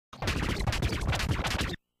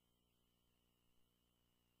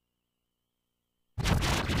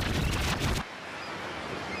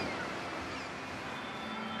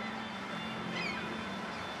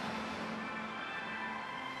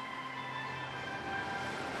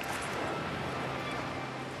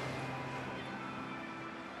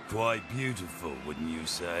Quite beautiful, wouldn't you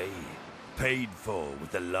say? Paid for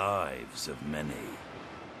with the lives of many.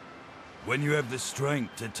 When you have the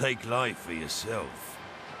strength to take life for yourself,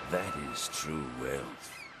 that is true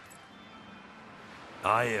wealth.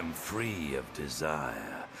 I am free of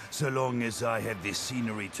desire. So long as I have this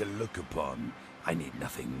scenery to look upon, I need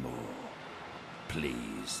nothing more.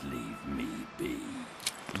 Please leave me be.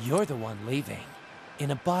 You're the one leaving.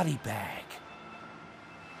 In a body bag.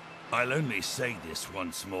 I'll only say this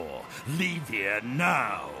once more. Leave here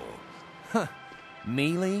now! Huh.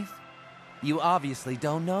 Me leave? You obviously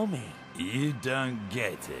don't know me. You don't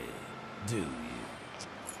get it, do you?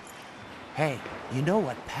 Hey, you know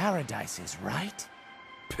what paradise is, right?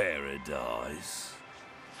 Paradise?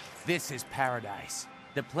 This is paradise.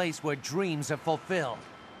 The place where dreams are fulfilled.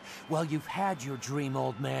 Well, you've had your dream,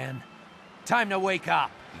 old man. Time to wake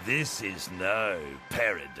up. This is no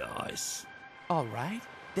paradise. All right.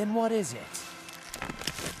 Then what is it?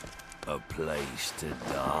 A place to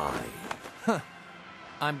die. Huh.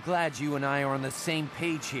 I'm glad you and I are on the same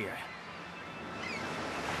page here.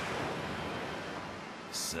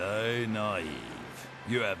 So naive.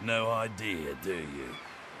 You have no idea, do you?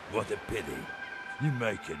 What a pity. You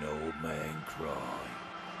make an old man cry.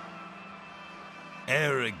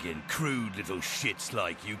 Arrogant, crude little shits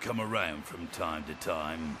like you come around from time to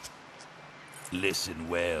time. Listen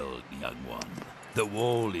well, young one. The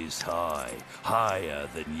wall is high, higher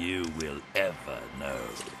than you will ever know.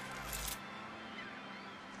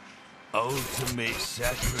 Ultimate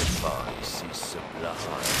sacrifice is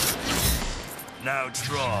sublime. Now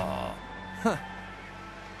draw. Huh.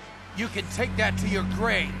 You can take that to your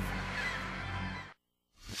grave.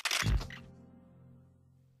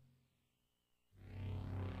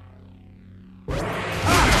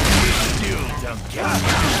 Still don't get it.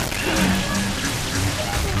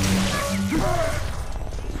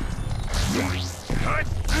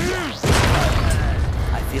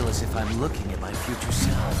 I feel as if I'm looking at my future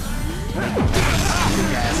self.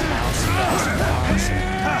 Gas house, bars,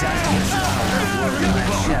 dozens of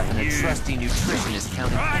world-class chef and a trusty nutritionist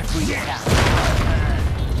counting every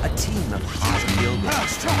calorie. A team of hot yoga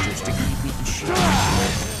instructors to keep me in shape.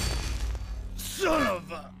 Son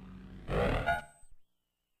of a...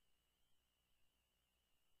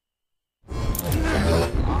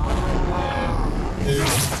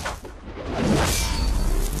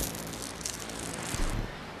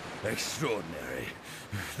 Extraordinary.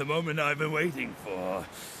 The moment I've been waiting for.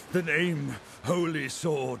 The name Holy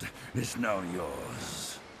Sword is now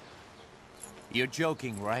yours. You're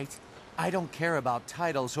joking, right? I don't care about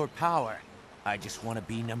titles or power. I just want to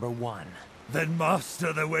be #1. Then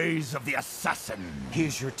master the ways of the assassin.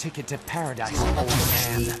 Here's your ticket to paradise, old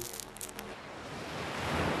man.